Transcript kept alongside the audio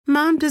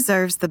Mom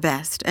deserves the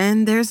best,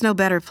 and there's no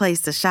better place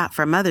to shop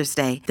for Mother's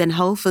Day than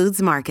Whole Foods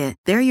Market.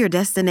 They're your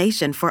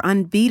destination for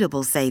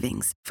unbeatable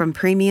savings, from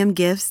premium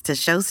gifts to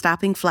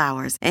show-stopping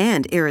flowers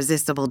and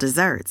irresistible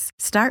desserts.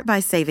 Start by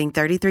saving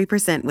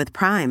 33% with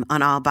Prime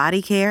on all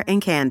body care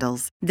and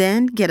candles.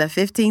 Then get a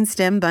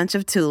 15-stem bunch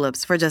of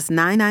tulips for just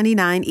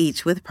 $9.99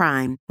 each with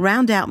Prime.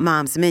 Round out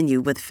Mom's menu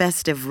with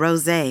festive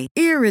rosé,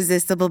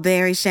 irresistible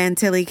berry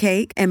chantilly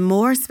cake, and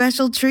more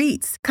special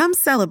treats. Come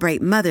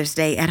celebrate Mother's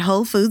Day at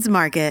Whole Foods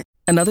Market.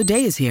 Another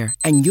day is here,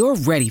 and you're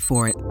ready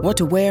for it. What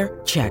to wear?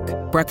 Check.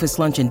 Breakfast,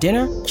 lunch, and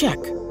dinner?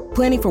 Check.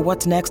 Planning for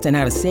what's next and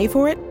how to save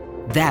for it?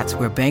 That's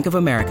where Bank of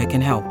America can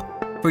help.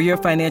 For your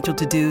financial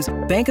to-dos,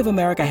 Bank of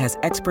America has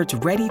experts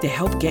ready to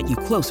help get you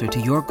closer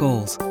to your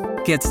goals.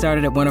 Get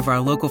started at one of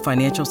our local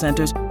financial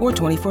centers or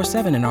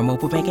 24/7 in our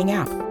mobile banking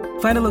app.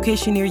 Find a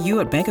location near you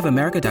at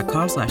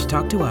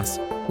bankofamerica.com/talktous.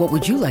 What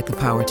would you like the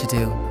power to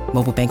do?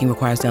 Mobile banking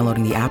requires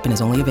downloading the app and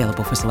is only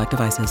available for select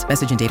devices.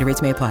 Message and data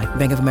rates may apply.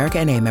 Bank of America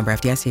N.A., member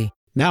FDIC.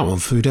 Now on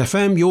Food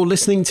FM, you're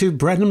listening to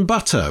Bread and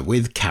Butter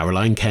with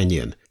Caroline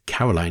Kenyon.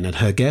 Caroline and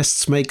her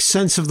guests make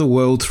sense of the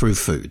world through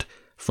food,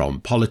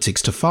 from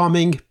politics to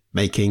farming,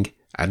 making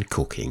and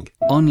cooking.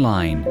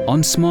 Online,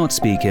 on smart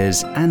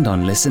speakers and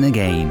on Listen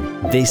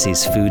Again. This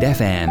is Food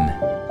FM.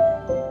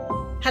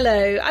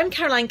 Hello, I'm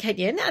Caroline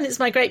Kenyon, and it's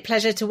my great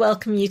pleasure to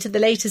welcome you to the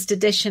latest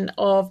edition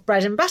of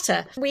Bread and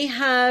Butter. We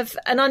have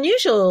an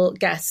unusual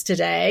guest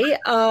today,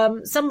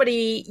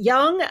 somebody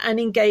young and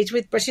engaged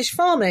with British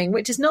farming,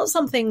 which is not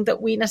something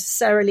that we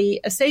necessarily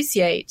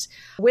associate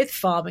with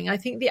farming. I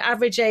think the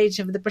average age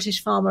of the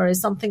British farmer is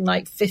something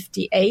like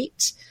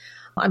 58.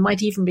 I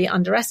might even be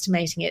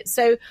underestimating it.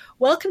 So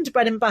welcome to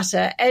Bread and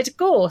Butter, Ed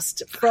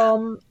Gorst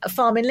from a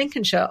farm in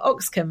Lincolnshire,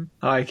 Oxcombe.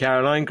 Hi,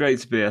 Caroline.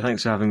 Great to be here.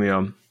 Thanks for having me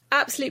on.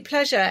 Absolute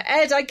pleasure.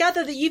 Ed, I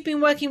gather that you've been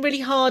working really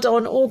hard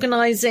on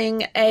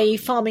organising a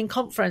farming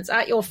conference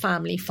at your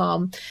family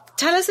farm.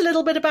 Tell us a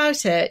little bit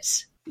about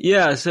it.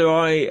 Yeah, so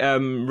I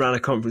ran a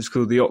conference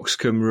called the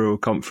Oxcombe Rural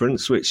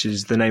Conference, which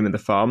is the name of the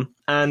farm.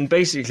 And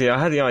basically, I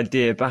had the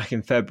idea back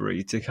in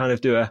February to kind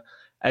of do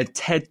a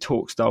TED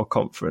Talk style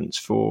conference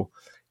for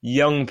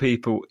young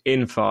people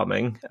in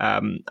farming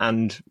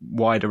and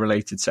wider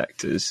related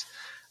sectors.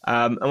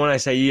 And when I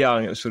say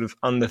young, it was sort of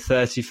under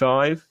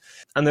 35.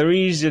 And the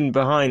reason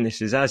behind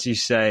this is, as you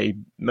say,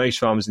 most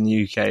farmers in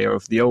the UK are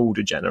of the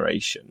older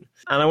generation.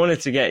 And I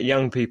wanted to get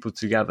young people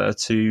together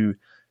to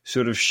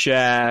sort of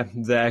share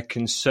their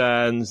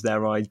concerns,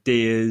 their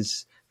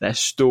ideas, their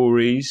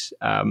stories,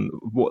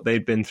 what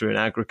they'd been through in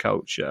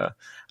agriculture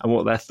and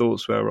what their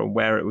thoughts were on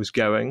where it was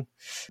going.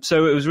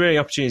 So it was really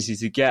an opportunity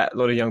to get a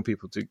lot of young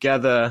people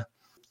together.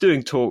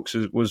 Doing talks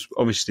was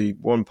obviously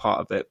one part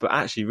of it, but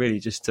actually really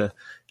just to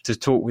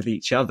talk with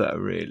each other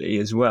really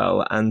as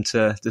well, and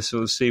to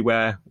sort of see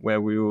where we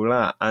were all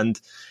at.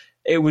 And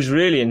it was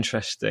really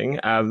interesting.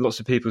 Lots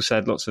of people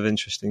said lots of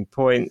interesting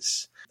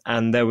points,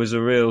 and there was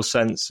a real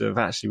sense of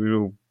actually we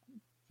were all,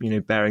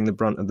 bearing the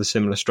brunt of the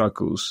similar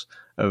struggles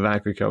of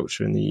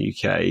agriculture in the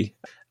UK.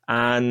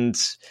 And,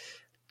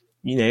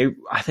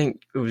 I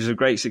think it was a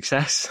great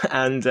success,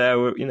 and,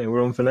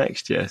 we're on for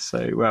next year. So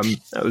it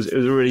was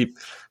a really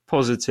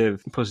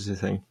positive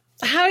thing.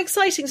 How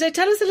exciting. So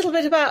tell us a little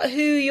bit about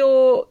who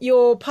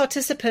your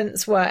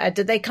participants were.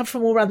 Did they come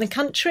from all around the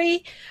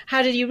country?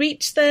 How did you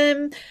reach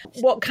them?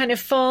 What kind of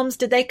farms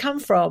did they come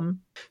from?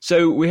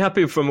 So we had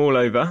people from all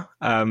over,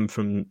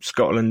 from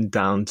Scotland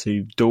down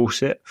to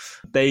Dorset.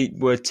 They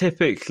were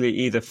typically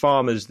either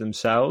farmers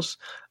themselves,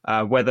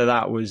 whether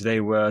that was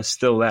they were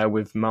still there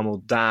with mum or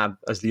dad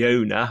as the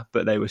owner,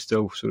 but they were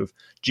still sort of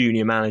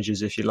junior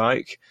managers, if you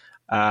like.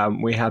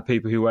 We had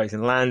people who worked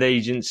in land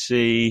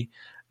agency.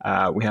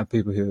 We had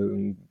people who were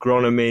in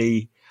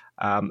agronomy.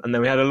 And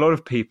then we had a lot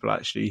of people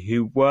actually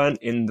who weren't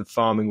in the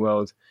farming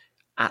world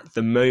at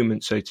the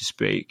moment, so to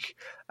speak,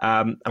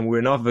 and were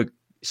in other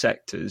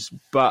sectors,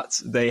 but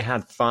they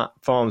had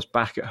farms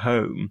back at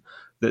home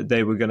that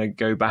they were going to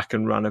go back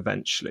and run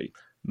eventually.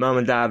 Mum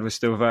and dad were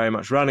still very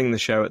much running the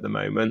show at the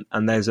moment,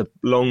 and there's a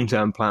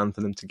long-term plan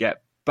for them to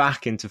get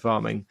back into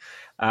farming,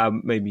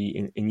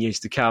 maybe in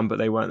years to come, but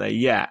they weren't there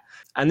yet.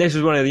 And this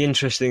was one of the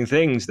interesting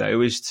things,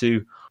 though, is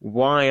to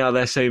why are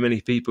there so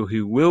many people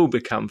who will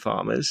become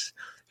farmers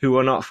who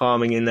are not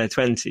farming in their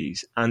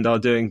 20s and are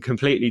doing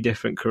completely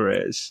different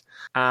careers?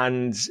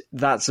 And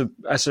that's a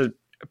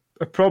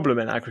problem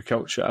in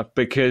agriculture,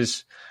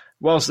 because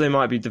whilst they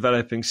might be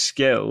developing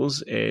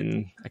skills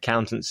in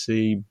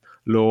accountancy,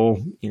 law,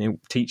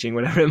 teaching,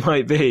 whatever it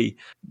might be,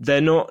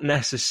 they're not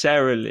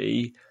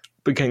necessarily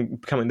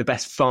becoming the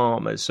best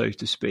farmers, so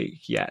to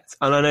speak, yet.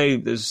 And I know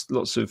there's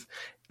lots of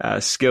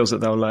skills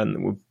that they'll learn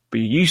that will be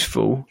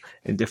useful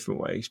in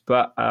different ways,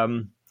 but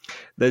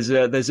there's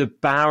a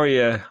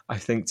barrier, I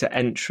think, to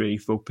entry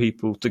for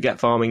people to get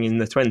farming in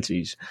their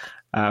 20s,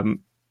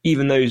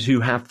 even those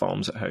who have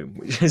farms at home,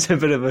 which is a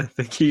bit of a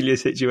peculiar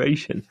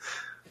situation.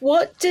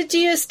 What did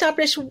you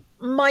establish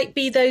might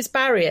be those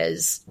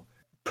barriers?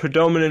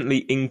 Predominantly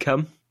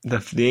income.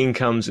 The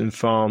incomes in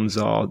farms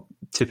are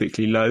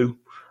typically low.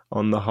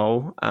 on the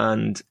whole.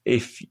 And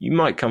if you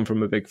might come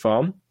from a big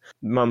farm,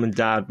 mum and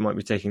dad might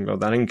be taking a lot of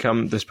that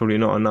income. There's probably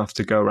not enough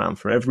to go around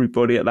for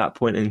everybody at that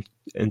point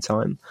in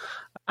time.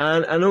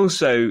 And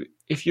also,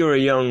 if you're a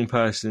young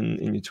person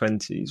in your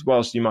 20s,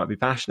 whilst you might be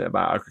passionate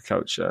about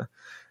agriculture,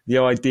 the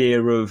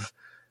idea of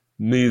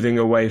moving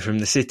away from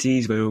the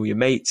cities where all your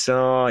mates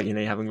are, you're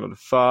having a lot of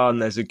fun,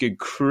 there's a good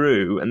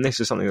crew. And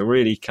this is something that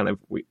really kind of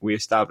we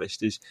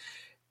established is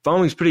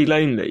farming's pretty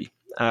lonely.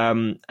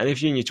 And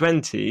if you're in your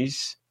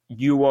 20s,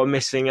 you are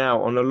missing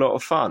out on a lot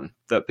of fun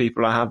that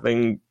people are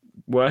having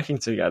working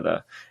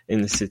together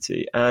in the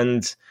city.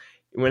 And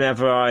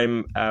whenever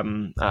I'm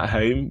at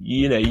home,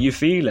 you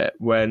feel it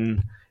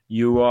when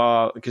you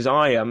are, because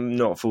I am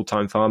not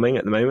full-time farming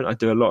at the moment. I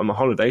do a lot on my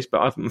holidays, but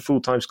I'm a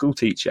full-time school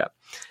teacher.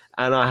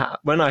 And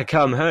when I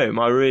come home,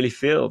 I really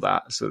feel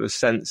that sort of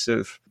sense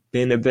of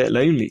being a bit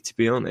lonely, to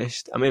be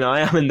honest. I mean, I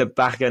am in the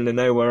back end of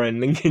nowhere in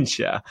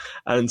Lincolnshire,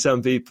 and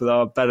some people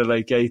are better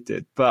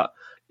located. But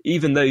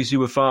even those who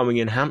were farming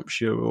in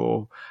Hampshire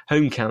or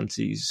home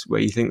counties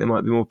where you think there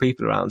might be more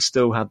people around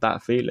still had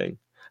that feeling.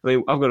 I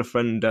mean, I've got a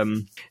friend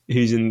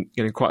who's in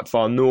quite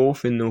far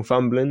north in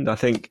Northumberland. I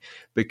think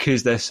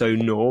because they're so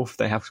north,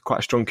 they have quite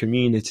a strong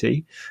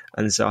community,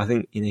 and so I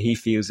think he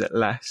feels it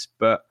less.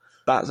 But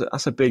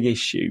that's a big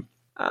issue,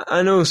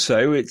 and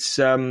also it's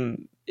I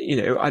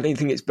don't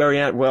think it's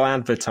very well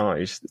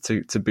advertised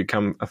to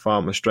become a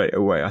farmer straight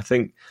away. I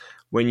think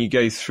when you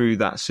go through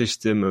that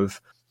system of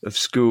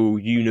school,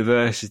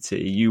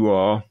 university, you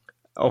are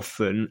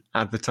often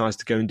advertised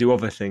to go and do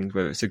other things,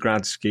 whether it's a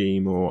grad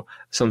scheme or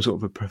some sort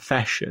of a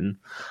profession,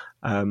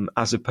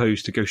 as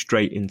opposed to go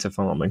straight into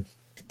farming.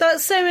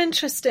 That's so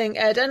interesting,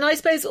 Ed. And I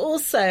suppose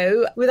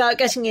also, without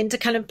getting into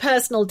kind of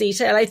personal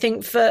detail, I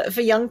think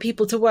for young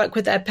people to work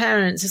with their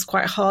parents is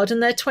quite hard in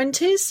their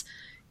 20s.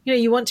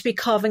 You want to be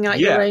carving out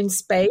your own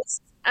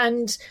space.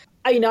 And,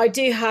 I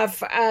do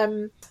have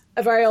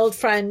a very old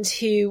friend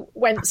who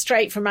went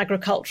straight from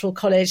agricultural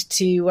college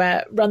to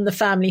run the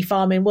family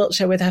farm in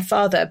Wiltshire with her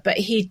father, but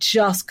he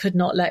just could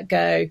not let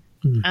go,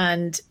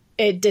 and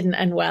it didn't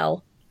end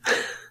well.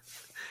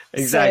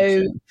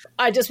 Exactly. So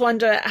I just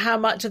wonder how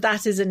much of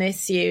that is an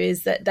issue,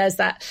 is that there's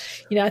that,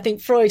 I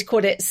think Freud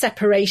called it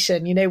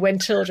separation, when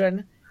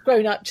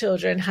grown-up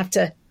children have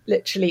to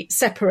literally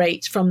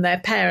separate from their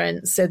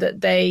parents so that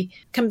they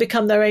can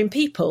become their own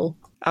people.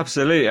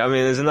 Absolutely. I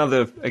mean, there's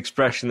another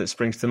expression that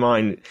springs to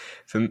mind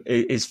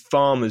is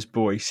farmer's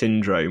boy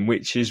syndrome,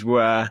 which is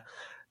where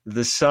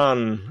the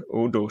son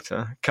or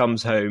daughter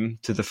comes home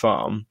to the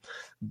farm,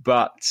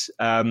 but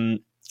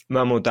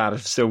mum or dad are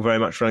still very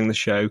much running the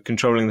show,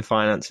 controlling the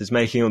finances,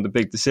 making all the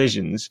big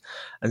decisions.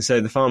 And so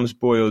the farmer's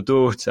boy or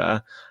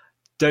daughter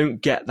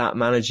don't get that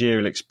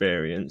managerial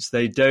experience.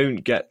 They don't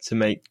get to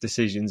make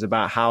decisions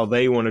about how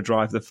they want to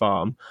drive the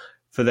farm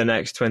for the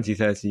next 20,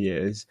 30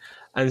 years.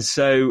 And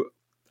so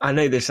I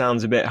know this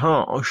sounds a bit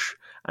harsh,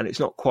 and it's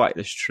not quite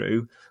as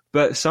true,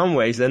 but in some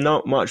ways they're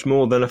not much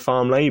more than a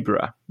farm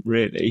labourer,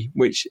 really,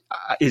 which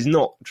is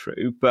not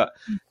true. But,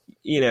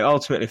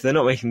 ultimately, if they're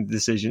not making the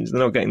decisions, they're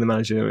not getting the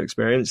managerial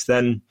experience,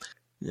 then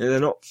they're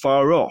not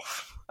far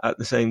off at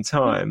the same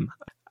time.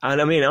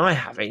 And I mean, I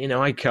have it,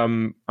 I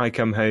come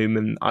home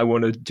and I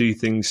want to do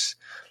things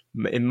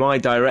in my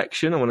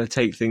direction. I want to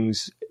take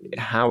things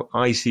how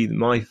I see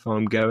my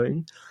farm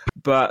going.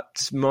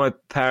 But my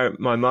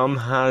mum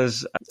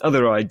has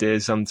other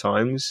ideas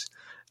sometimes.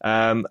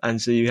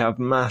 And so you have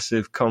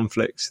massive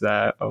conflicts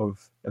there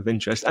of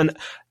interest. And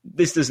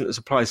this doesn't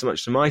apply so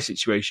much to my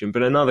situation,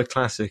 but another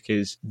classic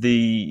is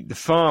the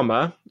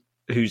farmer,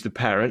 who's the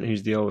parent,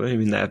 who's the older,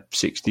 who's in their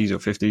 60s or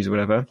 50s or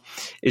whatever,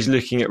 is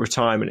looking at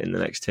retirement in the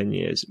next 10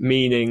 years,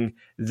 meaning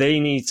they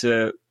need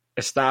to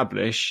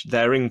establish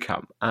their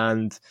income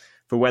and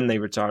for when they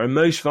retire. And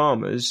most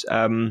farmers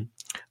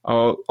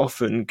are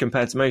often,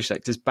 compared to most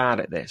sectors, bad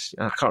at this.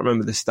 I can't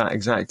remember the stat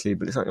exactly,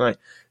 but it's something like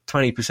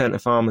 20%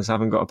 of farmers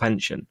haven't got a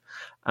pension.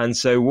 And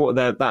so what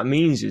that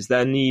means is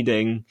they're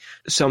needing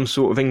some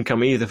sort of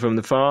income either from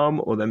the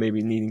farm, or they're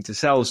maybe needing to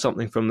sell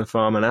something from the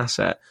farm, an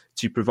asset,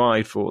 to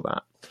provide for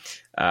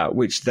that,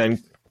 which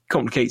then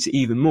complicates it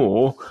even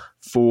more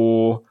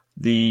for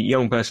the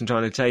young person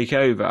trying to take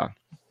over.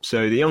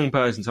 So the young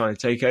person trying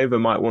to take over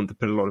might want to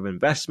put a lot of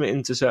investment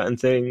into certain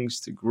things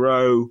to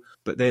grow,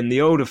 but then the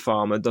older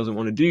farmer doesn't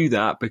want to do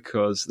that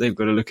because they've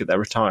got to look at their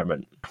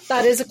retirement.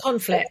 That is a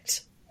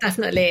conflict.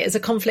 Definitely. It's a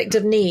conflict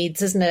of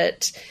needs, isn't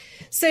it?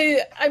 So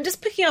I'm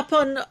just picking up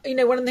on,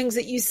 one of the things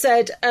that you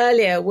said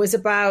earlier was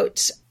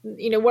about,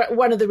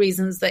 one of the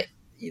reasons that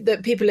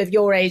people of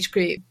your age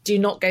group do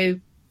not go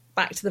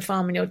back to the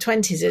farm in your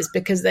 20s is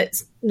because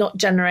it's not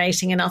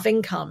generating enough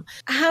income.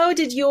 How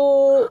did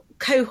your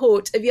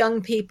cohort of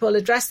young people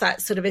address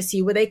that sort of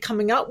issue? Were they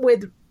coming up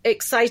with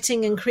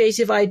exciting and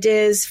creative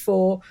ideas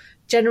for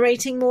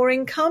generating more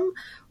income?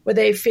 Were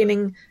they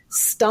feeling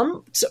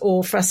stumped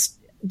or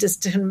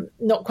just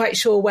not quite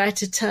sure where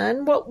to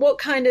turn? What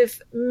kind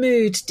of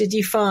mood did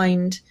you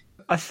find?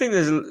 I think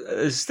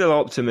there's still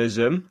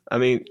optimism. I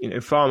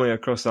mean, farming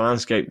across the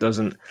landscape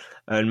doesn't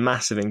earn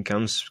massive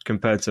incomes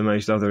compared to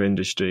most other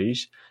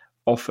industries,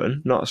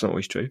 often. That's not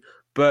always true.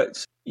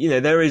 But,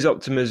 there is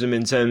optimism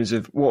in terms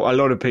of what a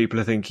lot of people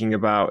are thinking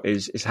about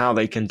is how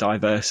they can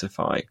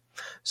diversify.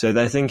 So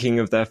they're thinking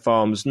of their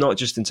farms, not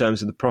just in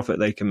terms of the profit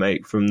they can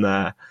make from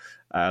their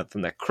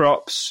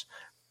crops,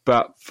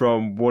 but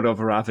from what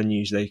other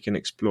avenues they can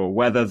explore,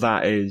 whether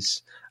that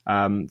is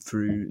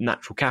through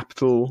natural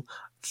capital,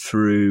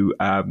 through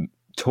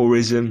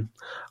tourism,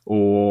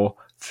 or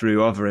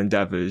through other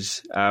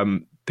endeavours.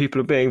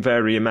 People are being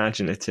very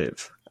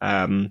imaginative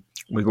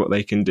with what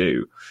they can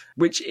do,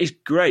 which is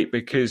great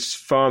because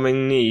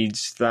farming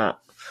needs that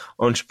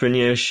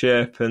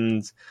entrepreneurship,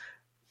 and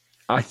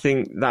I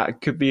think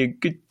that could be a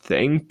good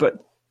thing,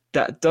 but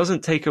that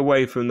doesn't take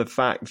away from the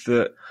fact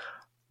that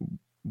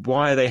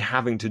why are they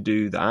having to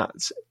do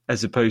that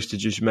as opposed to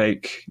just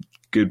make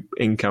good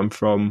income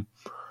from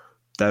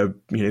their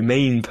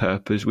main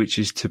purpose, which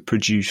is to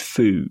produce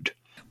food.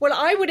 Well,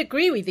 I would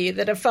agree with you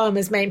that a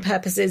farmer's main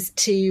purpose is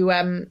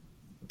to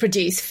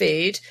produce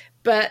food,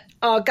 but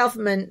our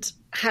government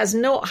has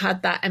not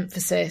had that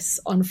emphasis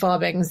on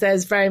farming.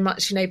 There's very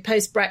much,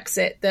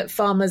 post-Brexit, that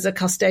farmers are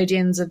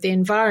custodians of the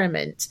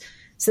environment.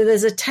 So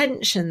there's a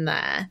tension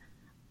there.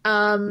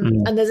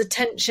 And there's a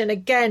tension,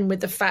 again,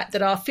 with the fact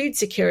that our food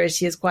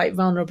security is quite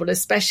vulnerable,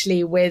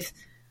 especially with,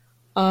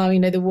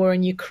 the war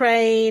in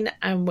Ukraine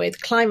and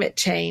with climate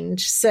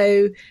change.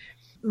 So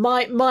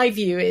my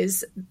view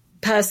is,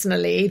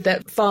 personally,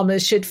 that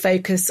farmers should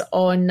focus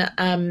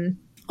on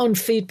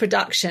food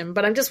production.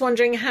 But I'm just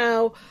wondering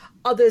how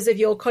others of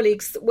your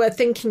colleagues were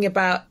thinking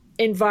about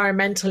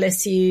environmental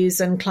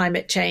issues and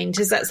climate change.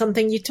 Is that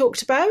something you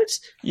talked about?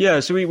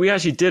 Yeah, so we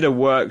actually did a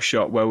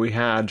workshop where we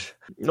had,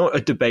 not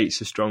a debate's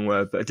a strong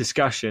word, but a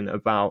discussion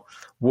about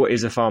what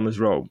is a farmer's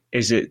role.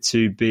 Is it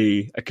to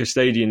be a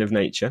custodian of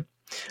nature,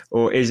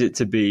 or is it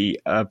to be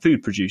a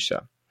food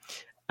producer?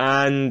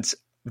 And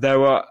there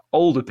were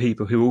older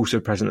people who were also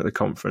present at the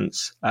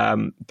conference,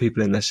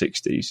 people in their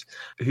 60s,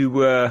 who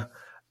were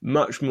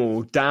much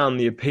more down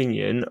the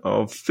opinion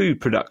of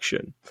food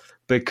production,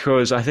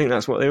 because I think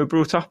that's what they were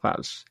brought up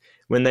as.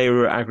 When they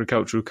were at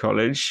agricultural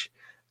college,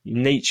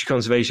 nature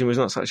conservation was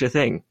not such a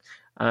thing.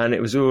 And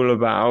it was all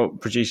about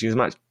producing as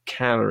much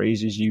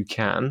calories as you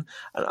can.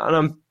 And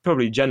I'm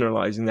probably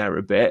generalizing there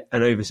a bit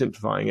and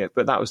oversimplifying it,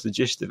 but that was the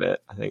gist of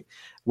it, I think.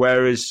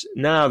 Whereas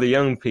now the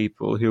young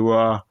people who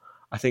are,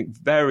 I think,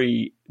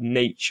 very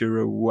nature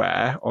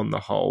aware on the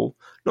whole,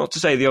 not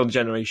to say the older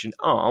generation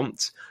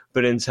aren't,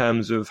 but in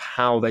terms of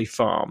how they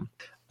farm,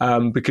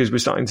 because we're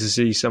starting to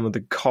see some of the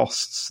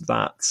costs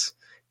that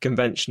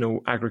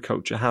conventional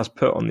agriculture has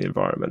put on the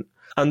environment.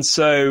 And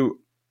so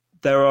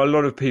there are a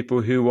lot of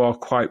people who are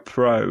quite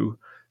pro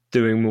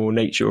doing more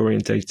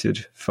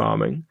nature-orientated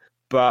farming.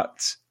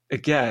 But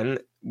again,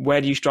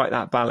 where do you strike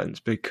that balance?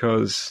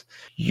 Because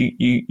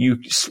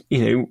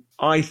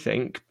I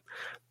think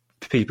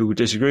people would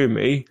disagree with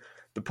me.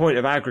 The point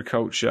of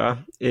agriculture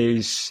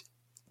is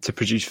to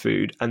produce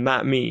food, and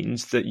that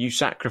means that you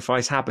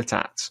sacrifice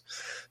habitats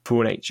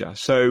for nature.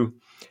 So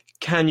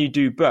can you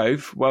do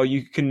both? Well,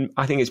 you can.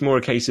 I think it's more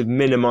a case of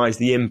minimize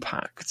the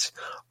impact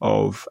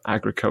of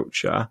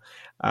agriculture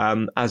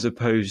as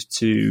opposed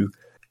to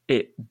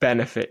it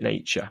benefit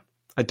nature.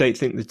 I don't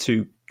think the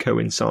two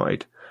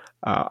coincide.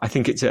 I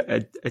think it's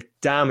a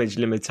damage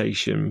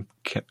limitation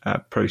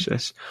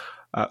process.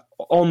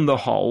 On the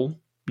whole,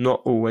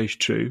 not always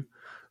true,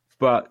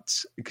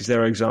 but because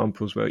there are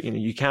examples where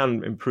you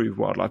can improve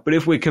wildlife. But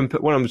if we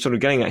what I'm sort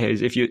of getting at here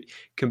is if you're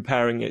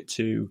comparing it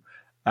to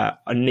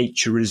a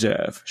nature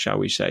reserve, shall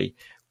we say,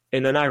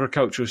 in an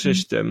agricultural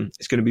system,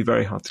 it's going to be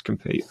very hard to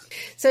compete.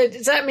 So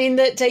does that mean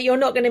that you're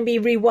not going to be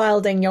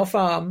rewilding your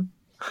farm?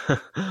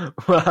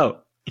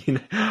 Well,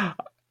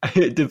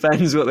 it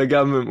depends what the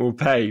government will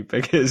pay,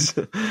 because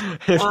if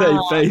they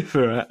pay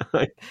for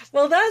it.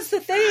 Well, that's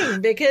the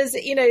thing, because,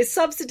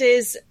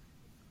 subsidies,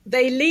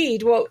 they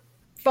lead what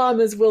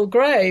farmers will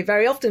grow,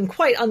 very often,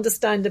 quite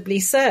understandably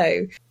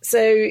so.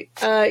 So,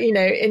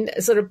 in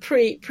sort of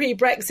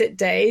pre-Brexit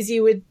days,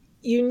 you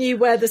knew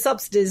where the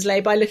subsidies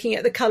lay by looking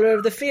at the colour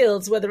of the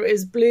fields, whether it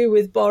was blue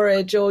with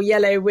borage or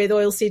yellow with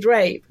oilseed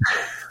rape.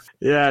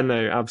 Yeah,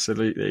 no,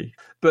 absolutely.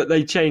 But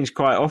they change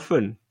quite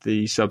often,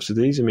 the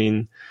subsidies. I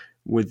mean,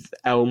 with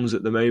elms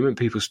at the moment,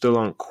 people still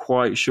aren't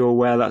quite sure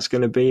where that's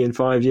going to be in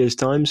 5 years'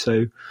 time.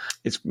 So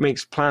it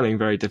makes planning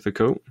very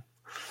difficult.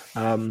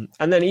 And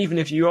then even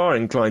if you are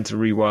inclined to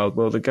rewild,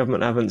 well, the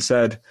government haven't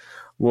said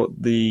what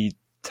the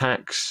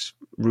tax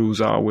rules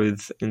are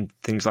in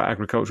things like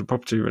agricultural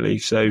property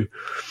relief. So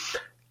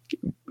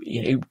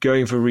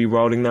going for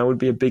rewilding now would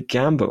be a big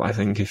gamble, I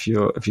think, if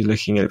you're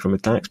looking at it from a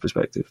tax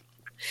perspective.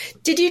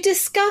 Did you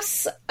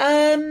discuss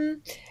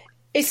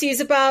issues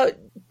about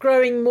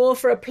growing more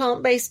for a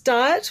plant-based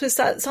diet? Was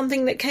that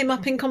something that came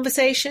up in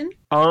conversation?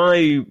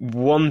 I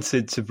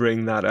wanted to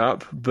bring that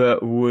up,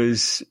 but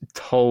was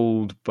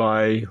told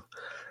by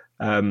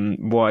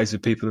wiser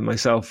people than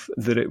myself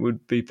that it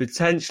would be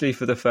potentially,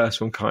 for the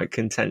first one, quite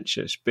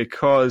contentious,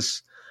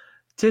 because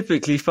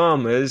typically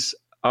farmers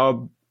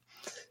are,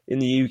 in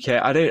the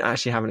UK, I don't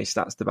actually have any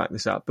stats to back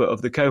this up, but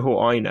of the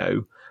cohort I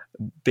know,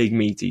 big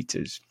meat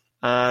eaters.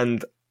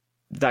 And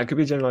that could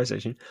be a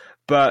generalization.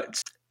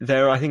 But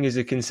there, I think, is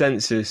a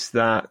consensus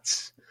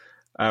that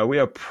we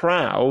are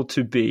proud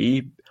to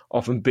be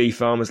often beef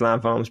farmers,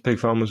 lamb farmers, pig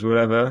farmers,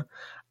 whatever.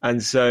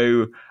 And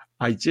so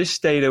I just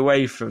stayed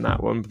away from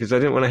that one because I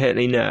didn't want to hit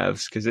any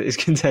nerves because it is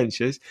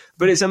contentious.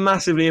 But it's a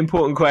massively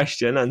important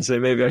question. And so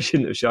maybe I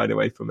shouldn't have shied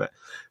away from it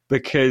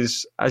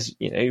because, as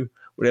you know,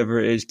 whatever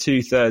it is,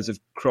 2/3 of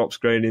crops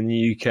grown in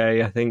the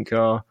UK, I think,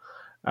 are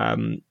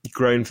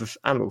grown for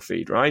animal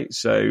feed, right?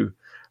 So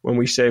when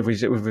we say we're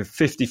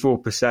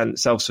 54%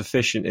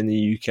 self-sufficient in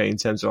the UK in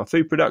terms of our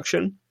food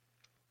production,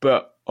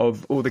 but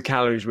of all the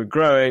calories we're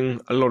growing,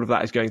 a lot of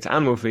that is going to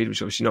animal feed, which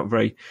is obviously not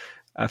very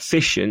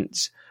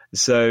efficient.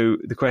 So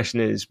the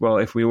question is, well,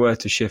 if we were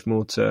to shift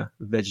more to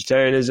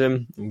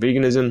vegetarianism and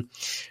veganism,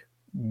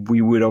 we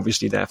would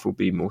obviously therefore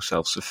be more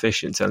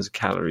self-sufficient in terms of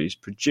calories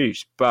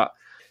produced. But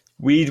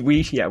we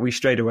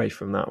strayed away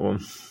from that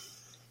one.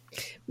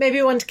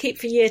 Maybe one to keep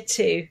for year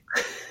 2.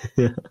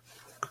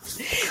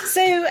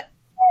 So,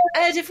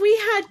 Ed, if we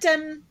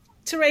had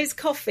Therese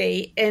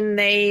Coffey in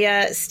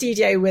the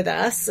studio with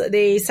us,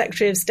 the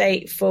Secretary of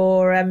State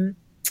for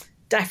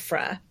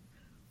DEFRA,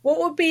 what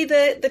would be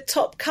the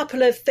top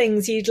couple of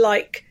things you'd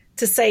like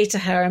to say to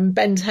her and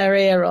bend her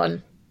ear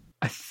on?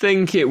 I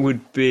think it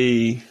would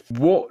be,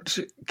 what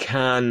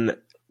can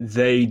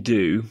they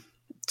do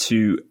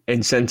to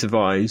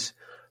incentivize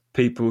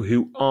people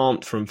who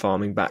aren't from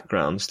farming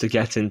backgrounds to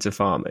get into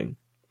farming?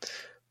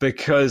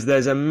 Because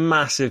there's a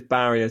massive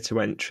barrier to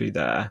entry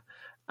there.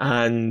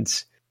 And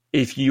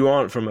if you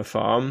aren't from a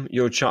farm,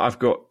 I've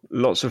got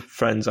lots of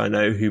friends I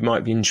know who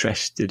might be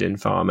interested in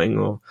farming,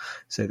 or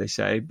so they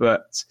say,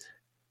 but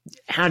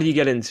how do you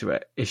get into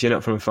it if you're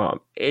not from a farm?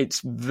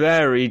 It's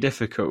very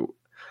difficult.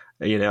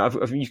 You know,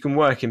 you can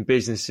work in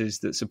businesses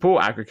that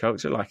support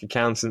agriculture, like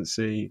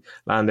accountancy,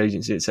 land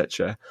agency,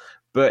 etc.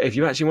 But if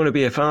you actually want to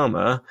be a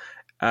farmer,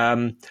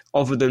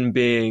 other than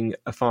being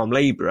a farm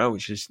labourer,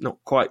 which is not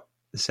quite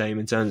the same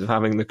in terms of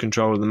having the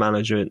control of the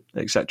management,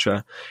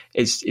 etc.,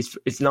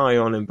 it's nigh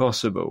on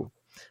impossible.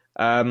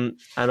 And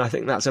I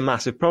think that's a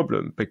massive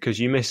problem because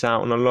you miss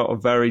out on a lot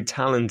of very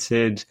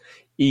talented,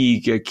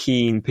 eager,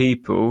 keen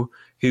people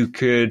who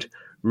could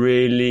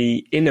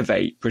really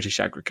innovate British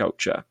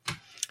agriculture.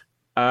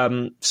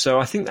 So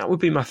I think that would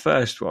be my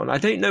first one. I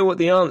don't know what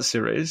the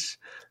answer is,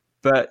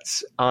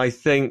 but I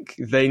think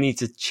they need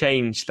to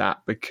change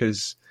that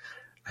because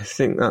I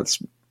think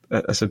that's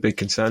a big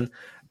concern.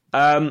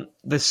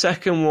 The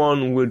second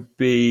one would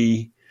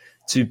be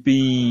to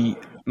be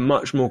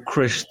much more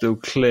crystal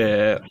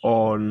clear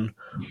on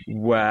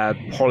where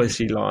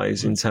policy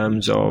lies in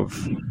terms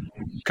of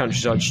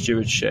countryside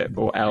stewardship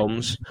or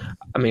ELMS.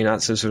 I mean,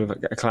 that's a sort of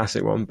a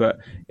classic one, but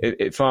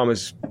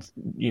farmers,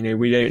 you know,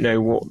 we don't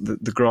know what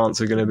the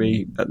grants are going to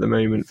be at the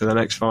moment for the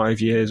next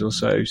 5 years or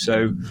so.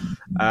 So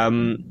I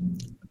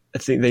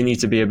think they need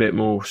to be a bit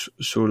more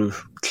sort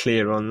of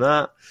clear on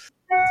that.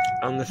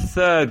 And the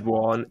third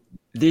one,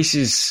 this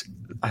is,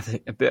 I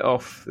think, a bit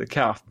off the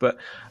cuff, but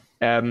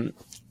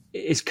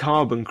it's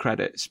carbon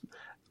credits.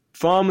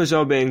 Farmers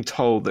are being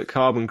told that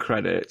carbon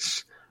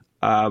credits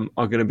are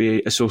going to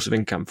be a source of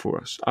income for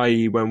us,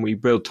 i.e. when we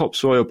build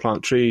topsoil,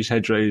 plant trees,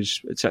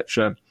 hedgerows,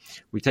 etc.,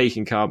 we take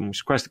in carbon, we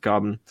sequester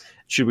carbon,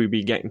 should we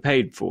be getting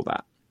paid for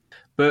that?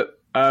 But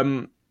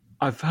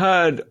I've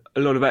heard a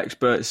lot of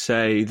experts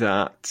say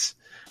that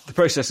the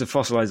process of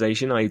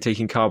fossilization, i.e.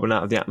 taking carbon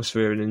out of the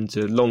atmosphere and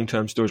into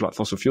long-term storage like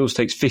fossil fuels,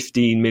 takes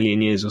 15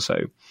 million years or so.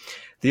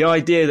 The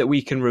idea that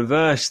we can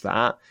reverse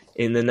that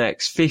in the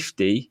next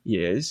 50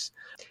 years,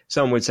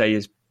 some would say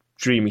is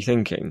dreamy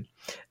thinking.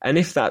 And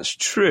if that's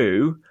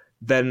true,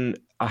 then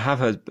I have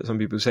heard some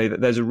people say that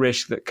there's a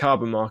risk that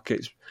carbon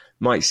markets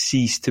might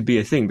cease to be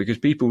a thing because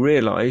people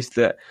realise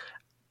that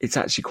it's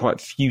actually quite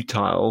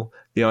futile,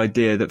 the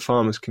idea that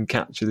farmers can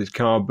capture this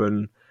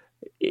carbon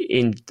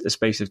in a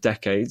space of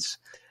decades.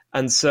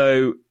 And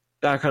so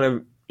that kind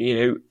of, you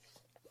know,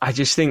 I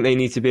just think they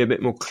need to be a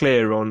bit more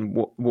clear on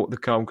what the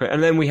carbon credit.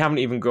 And then we haven't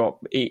even got,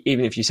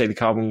 even if you say the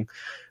carbon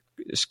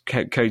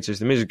code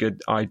system is a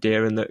good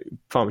idea and that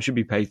farmers should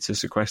be paid to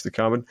sequester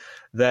carbon,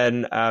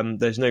 then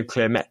there's no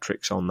clear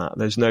metrics on that.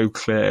 There's no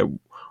clear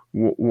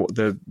what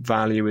the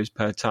value is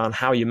per tonne,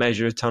 how you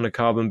measure a tonne of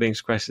carbon being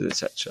sequestered,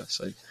 etc.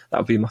 So that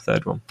would be my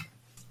third one.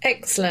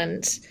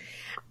 Excellent.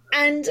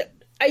 And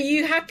are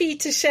you happy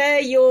to share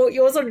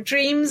your sort of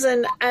dreams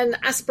and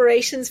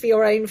aspirations for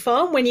your own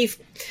farm when you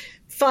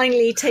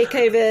finally take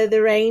over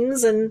the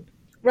reins and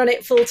run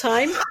it full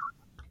time?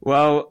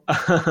 Well,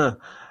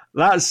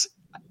 that's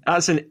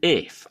an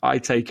if I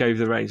take over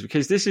the reins,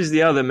 because this is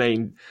the other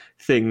main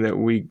thing that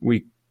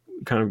we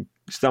kind of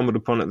stumbled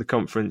upon at the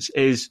conference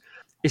is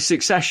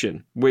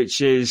succession, which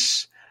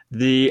is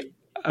it's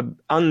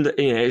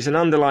an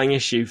underlying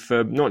issue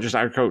for not just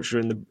agriculture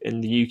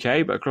in the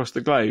UK but across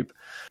the globe.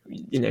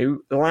 You know,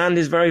 the land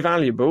is very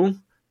valuable,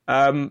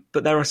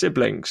 but there are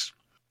siblings.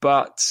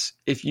 But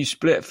if you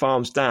split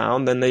farms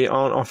down, then they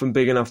aren't often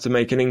big enough to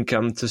make an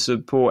income to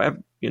support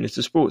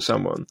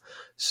someone.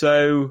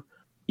 So,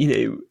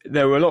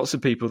 there were lots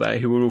of people there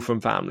who were all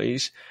from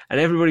families, and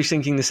everybody's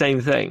thinking the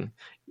same thing.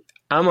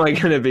 Am I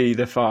going to be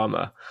the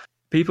farmer?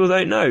 People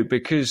don't know,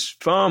 because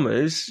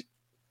farmers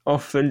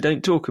often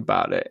don't talk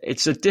about it.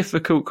 It's a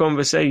difficult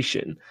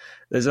conversation.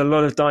 There's a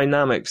lot of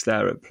dynamics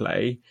there at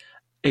play.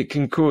 It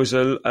can cause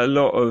a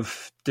lot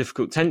of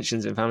difficult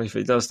tensions in families if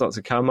it does start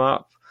to come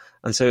up.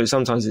 And so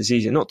sometimes it's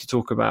easier not to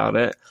talk about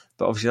it,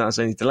 but obviously that's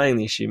only delaying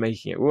the issue,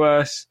 making it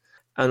worse.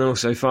 And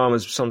also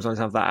farmers sometimes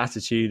have that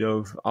attitude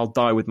of, I'll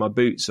die with my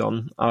boots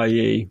on,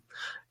 i.e.,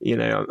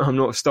 I'm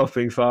not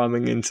stopping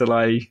farming until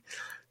I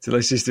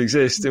cease to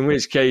exist, in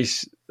which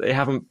case they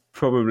haven't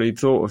probably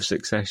thought of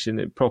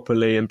succession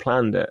properly and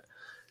planned it.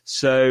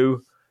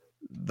 So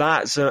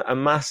that's a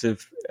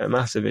massive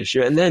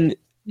issue. And then,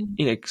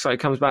 so it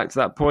comes back to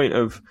that point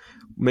of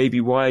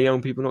maybe why are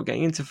young people not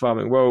getting into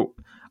farming? Well,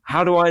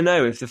 how do I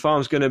know if the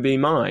farm's going to be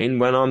mine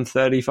when I'm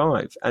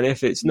 35? And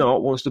if it's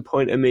not, what's the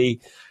point of me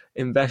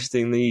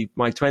investing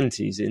my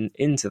 20s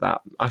into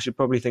that? I should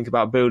probably think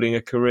about building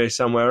a career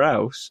somewhere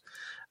else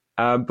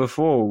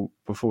before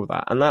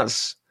that. And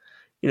that's,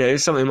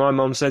 it's something my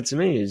mum said to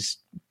me, is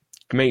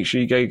make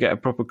sure you go get a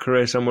proper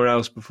career somewhere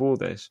else before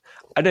this.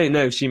 I don't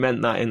know if she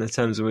meant that in the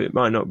terms of it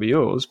might not be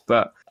yours,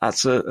 but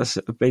that's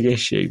a big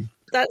issue.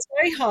 That's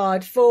very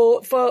hard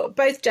for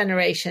both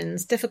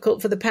generations, difficult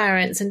for the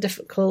parents and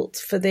difficult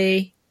for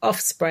the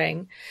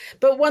offspring.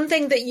 But one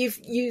thing that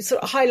you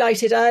sort of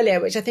highlighted earlier,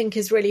 which I think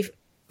is really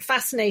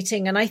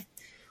fascinating and I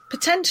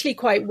potentially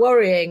quite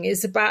worrying,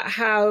 is about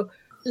how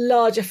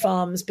larger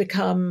farms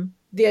become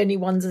the only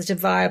ones that are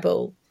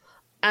viable.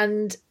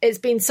 And it's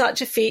been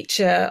such a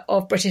feature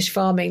of British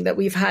farming that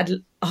we've had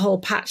a whole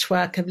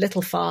patchwork of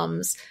little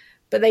farms,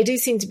 but they do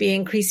seem to be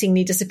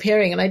increasingly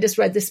disappearing. And I just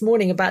read this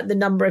morning about the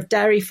number of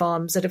dairy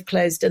farms that have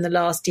closed in the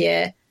last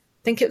year.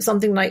 I think it was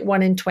something like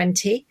 1 in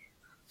 20.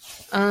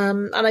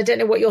 And I don't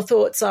know what your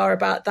thoughts are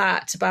about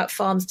that, about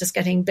farms just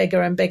getting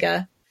bigger and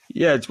bigger.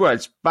 Yeah,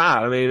 it's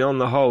bad. I mean, on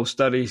the whole,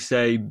 studies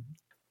say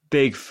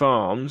big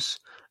farms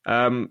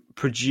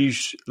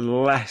produce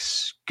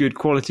less good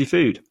quality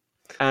food.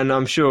 And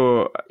I'm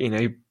sure,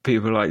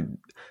 people like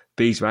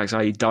Beeswax,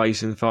 i.e.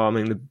 Dyson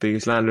Farming, the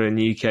biggest landowner in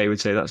the UK,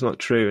 would say that's not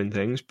true and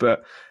things,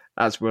 but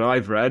that's what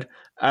I've read.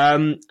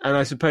 And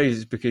I suppose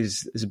it's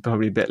because there's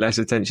probably a bit less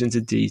attention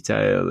to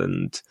detail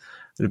and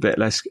a bit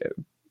less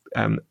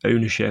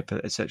ownership,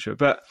 etc.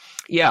 But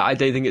yeah, I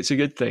don't think it's a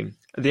good thing.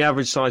 The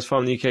average size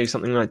farm in the UK is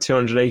something like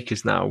 200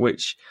 acres now,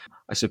 which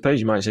I suppose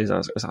you might say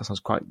that sounds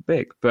quite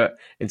big. But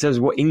in terms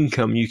of what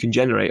income you can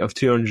generate off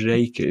 200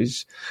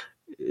 acres,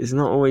 it's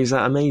not always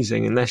that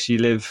amazing unless you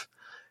live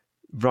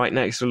right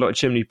next to a lot of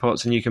chimney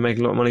pots and you can make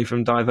a lot of money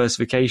from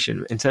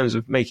diversification. In terms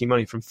of making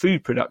money from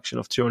food production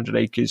off 200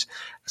 acres,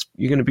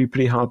 you're going to be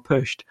pretty hard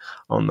pushed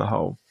on the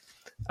whole.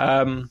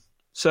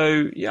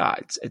 So yeah,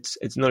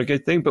 it's not a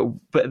good thing.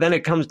 But then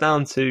it comes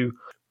down to,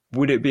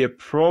 would it be a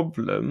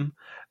problem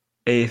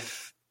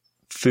if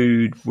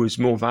food was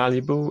more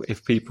valuable,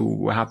 if people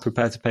were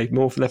prepared to pay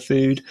more for their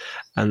food,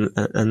 and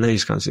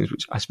those kinds of things,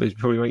 which I suppose we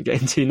probably won't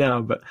get into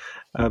now. But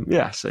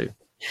so.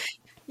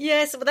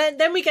 Yes, but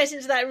then we get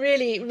into that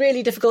really,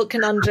 really difficult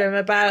conundrum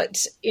about,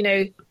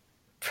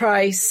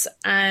 price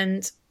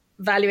and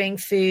valuing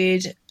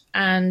food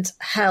and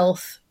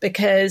health,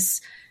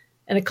 because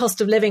in a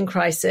cost of living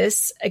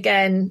crisis,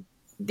 again,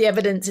 the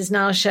evidence is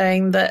now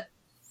showing that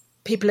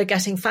people are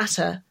getting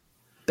fatter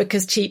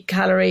because cheap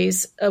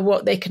calories are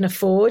what they can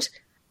afford.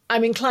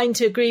 I'm inclined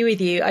to agree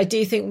with you. I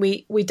do think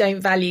we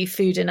don't value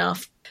food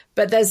enough,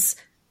 but there's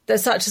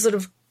such a sort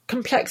of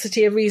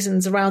complexity of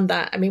reasons around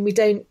that. I mean,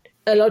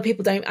 a lot of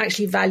people don't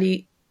actually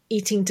value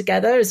eating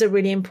together as a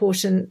really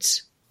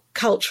important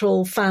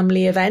cultural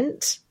family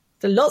event.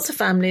 There are lots of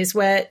families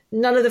where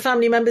none of the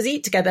family members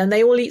eat together and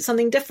they all eat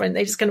something different.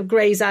 They just kind of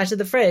graze out of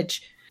the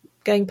fridge,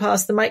 going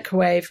past the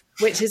microwave,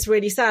 which is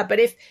really sad. But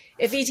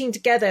if eating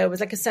together was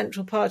like a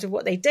central part of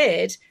what they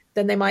did,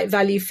 then they might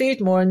value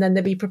food more and then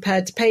they'd be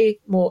prepared to pay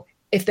more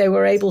if they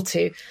were able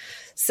to.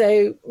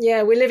 So,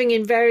 yeah, we're living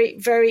in very,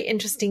 very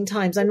interesting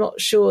times. I'm not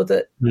sure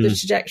that the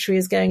trajectory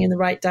is going in the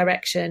right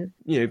direction.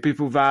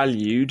 People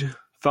valued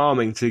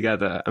farming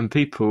together and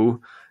people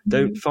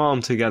don't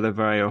farm together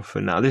very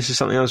often now. This is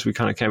something else we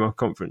kind of came off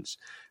conference.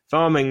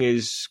 Farming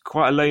is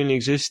quite a lonely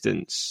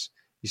existence.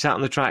 You sat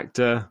on the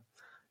tractor,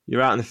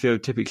 you're out in the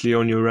field typically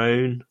on your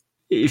own.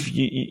 If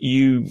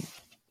you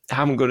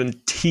haven't got a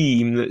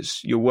team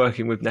that you're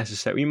working with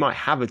necessarily, you might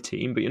have a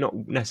team, but you're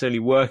not necessarily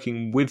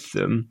working with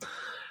them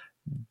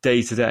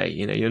day to day.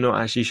 You're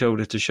not actually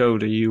shoulder to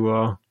shoulder. You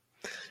are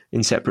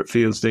in separate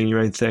fields doing your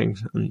own thing.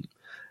 And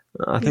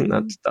I think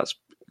that's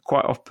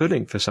quite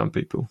off-putting for some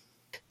people.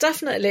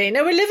 Definitely.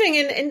 No, we're living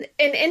in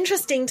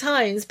interesting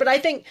times, but I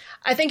think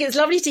it's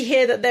lovely to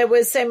hear that there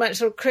was so much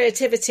sort of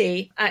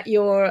creativity at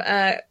your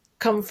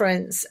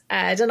conference,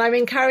 Ed, and I'm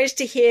encouraged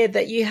to hear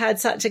that you had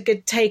such a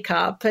good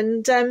take-up,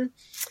 and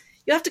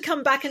you have to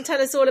come back and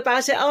tell us all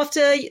about it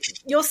after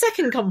your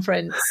second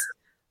conference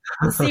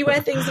and see where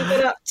things have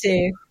got up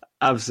to.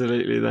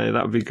 Absolutely, though.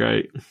 That would be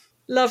great.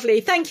 Lovely.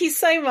 Thank you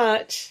so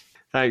much.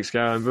 Thanks,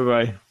 Karen.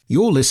 Bye-bye.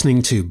 You're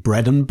listening to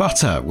Bread and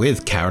Butter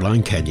with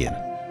Caroline Kenyon.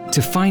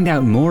 To find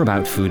out more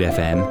about Food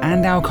FM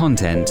and our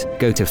content,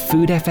 go to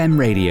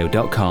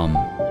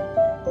foodfmradio.com.